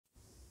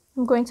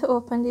I'm going to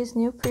open these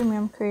new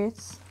premium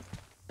crates.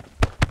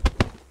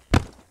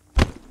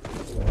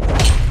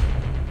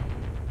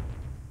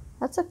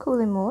 That's a cool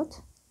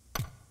emote.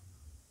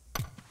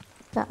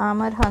 The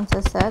Armored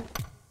Hunter set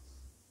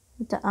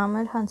with the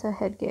Armored Hunter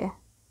headgear.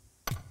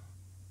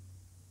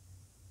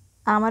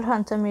 Armored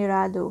Hunter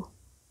Mirado.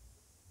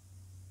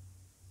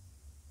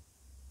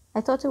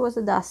 I thought it was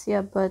a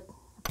Dacia, but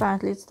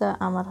apparently it's the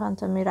Armored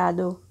Hunter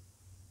Mirado.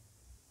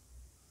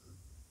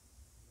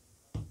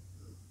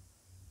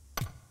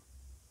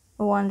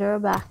 A Wanderer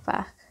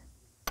backpack.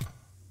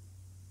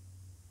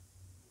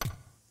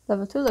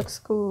 Level 2 looks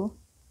cool.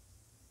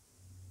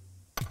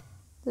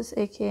 This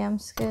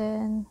AKM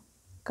skin,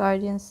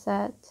 Guardian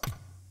set,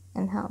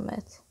 and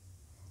helmet.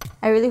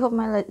 I really hope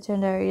my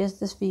legendary is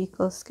this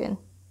vehicle skin.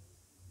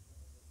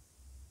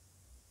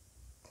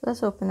 So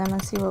let's open them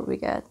and see what we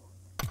get.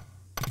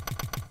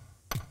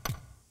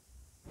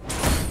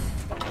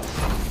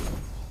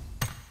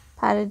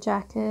 Padded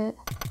jacket.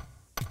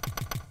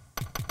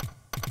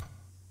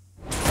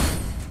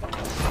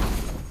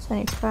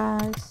 20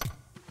 frags.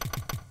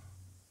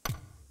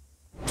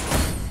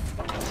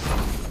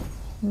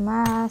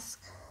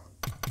 Mask.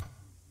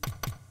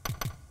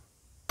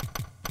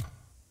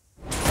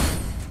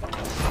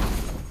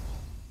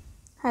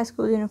 High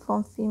school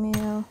uniform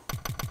female.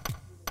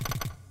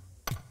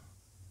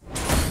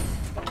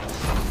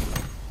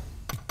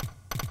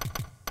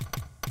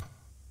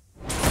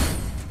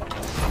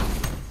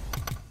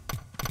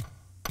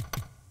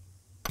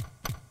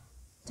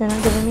 They're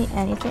not giving me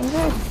anything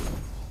good.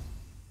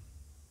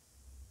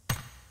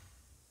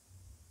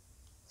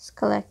 Let's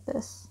collect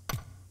this.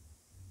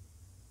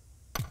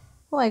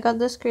 Oh, I got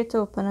this crate to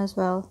open as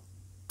well.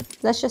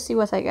 Let's just see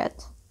what I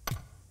get.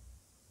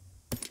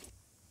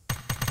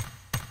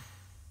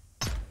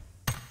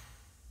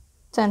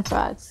 $10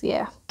 frags,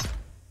 yeah.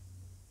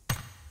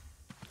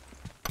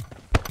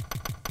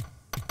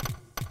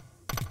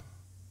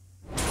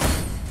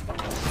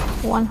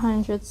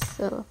 100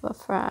 silver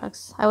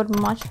frags. I would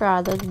much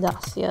rather the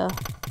Dacia.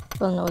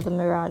 Well, no, the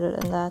Mirado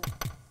than that.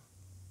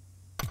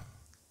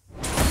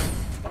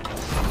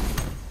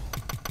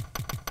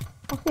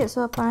 Okay,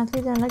 so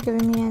apparently they're not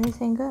giving me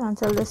anything good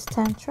until this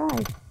 10th try.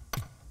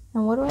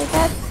 And what do I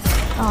get?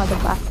 Oh, the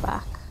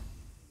backpack.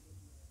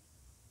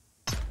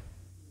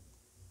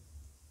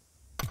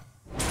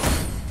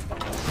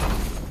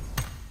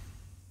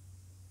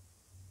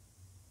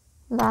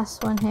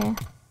 Last one here.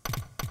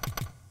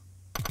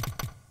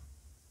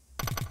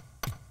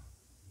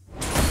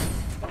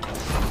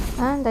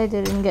 And I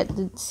didn't get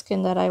the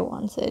skin that I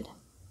wanted.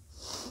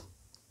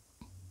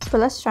 But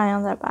let's try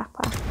on that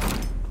backpack.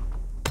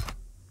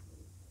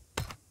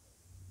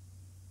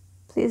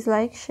 Please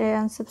like, share,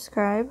 and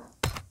subscribe.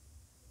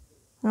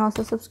 And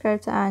also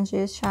subscribe to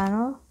Angie's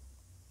channel.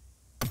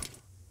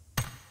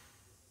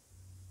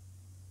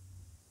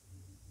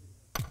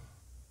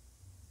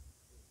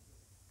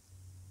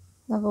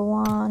 Level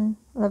 1,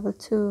 level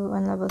 2,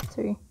 and level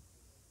 3.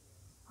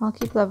 I'll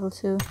keep level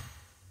 2.